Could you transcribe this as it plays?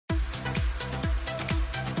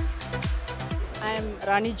am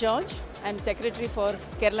Rani George. I am Secretary for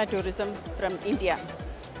Kerala Tourism from India.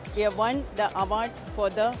 We have won the award for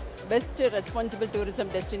the Best Responsible Tourism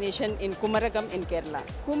Destination in Kumaragam in Kerala.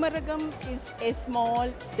 Kumaragam is a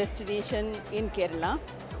small destination in Kerala,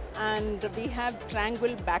 and we have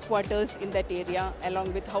tranquil backwaters in that area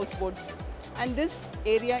along with houseboats. And this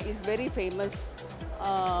area is very famous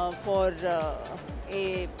for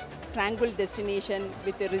a tranquil destination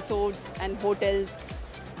with the resorts and hotels.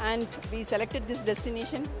 And we selected this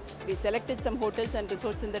destination. We selected some hotels and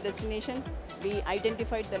resorts in the destination. We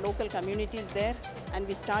identified the local communities there, and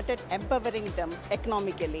we started empowering them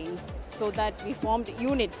economically so that we formed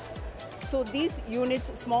units. So these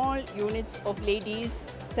units, small units of ladies,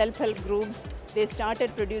 self-help groups, they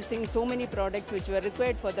started producing so many products which were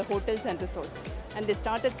required for the hotels and resorts. And they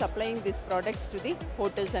started supplying these products to the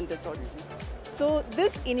hotels and resorts. So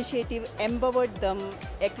this initiative empowered them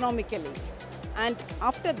economically. And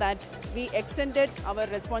after that, we extended our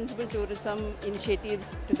responsible tourism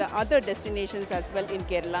initiatives to the other destinations as well in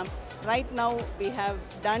Kerala. Right now, we have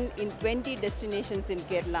done in 20 destinations in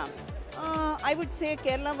Kerala. I would say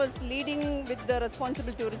Kerala was leading with the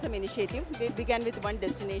responsible tourism initiative. We began with one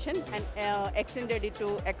destination and extended it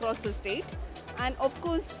to across the state. And of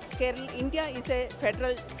course, India is a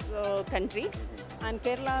federal country, and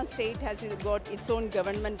Kerala state has got its own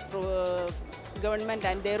government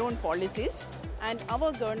and their own policies. And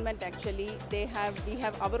our government actually, we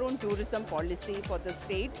have our own tourism policy for the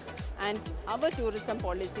state, and our tourism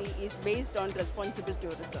policy is based on responsible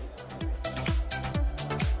tourism.